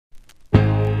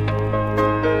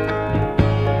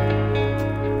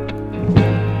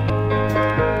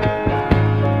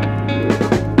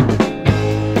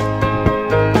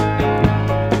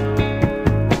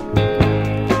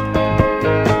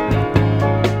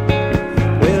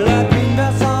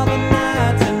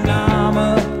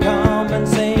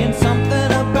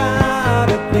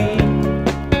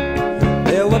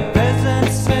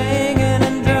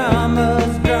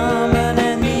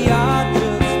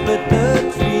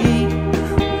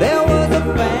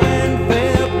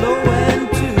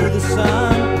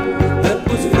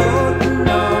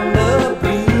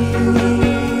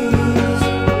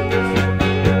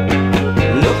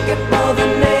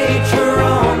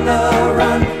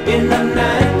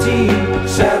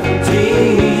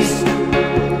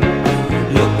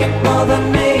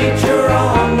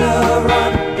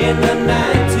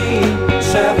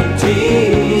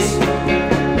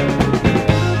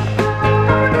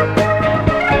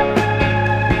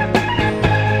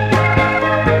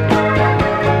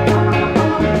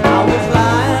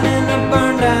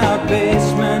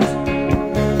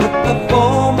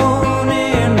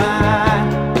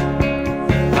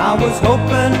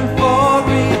hoping for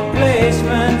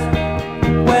replacement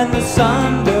when the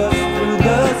sun burst through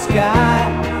the sky.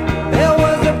 There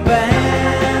was a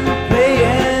band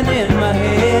playing in my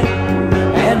head,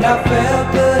 and I felt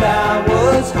that I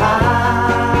was high.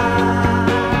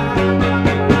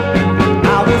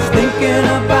 I was thinking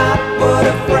about what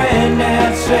a friend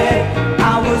had said.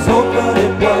 I was hoping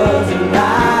it was a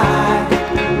lie.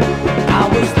 I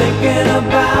was thinking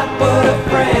about what a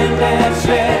friend had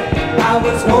said. I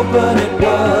was hoping it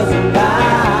was a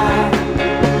lie.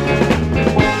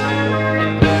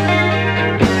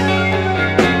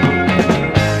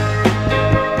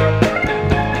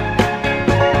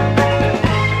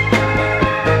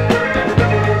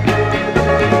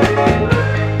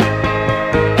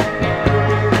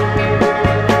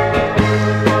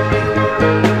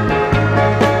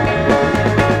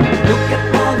 Look at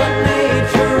Mother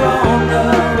Nature on the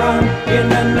run in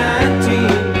the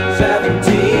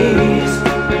 1970s.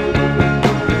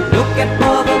 Look at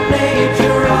Mother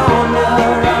Nature on the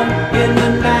run in the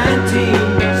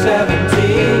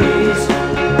 1970s.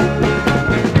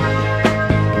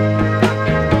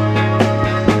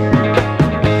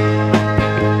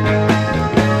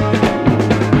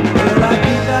 Well, I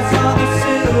think I saw the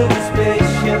silver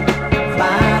spaceship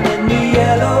flying in the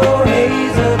yellow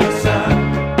haze of the sun.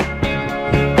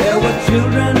 There were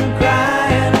children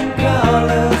crying and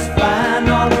colors flying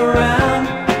all around,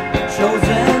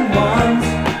 chosen ones,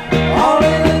 all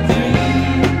in a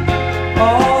dream,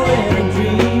 all in a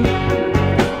dream.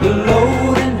 The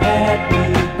loading had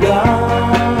begun.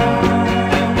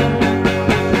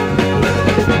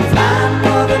 Flying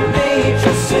Mother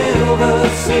Nature silver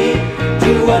sea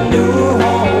to a new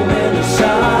home in the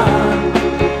sun.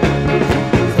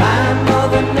 Flying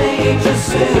Mother Nature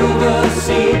silver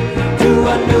sea to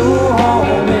a new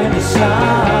home in the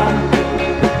sun.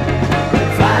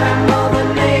 Flying Mother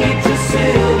Nature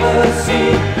silver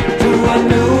sea to a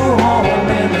new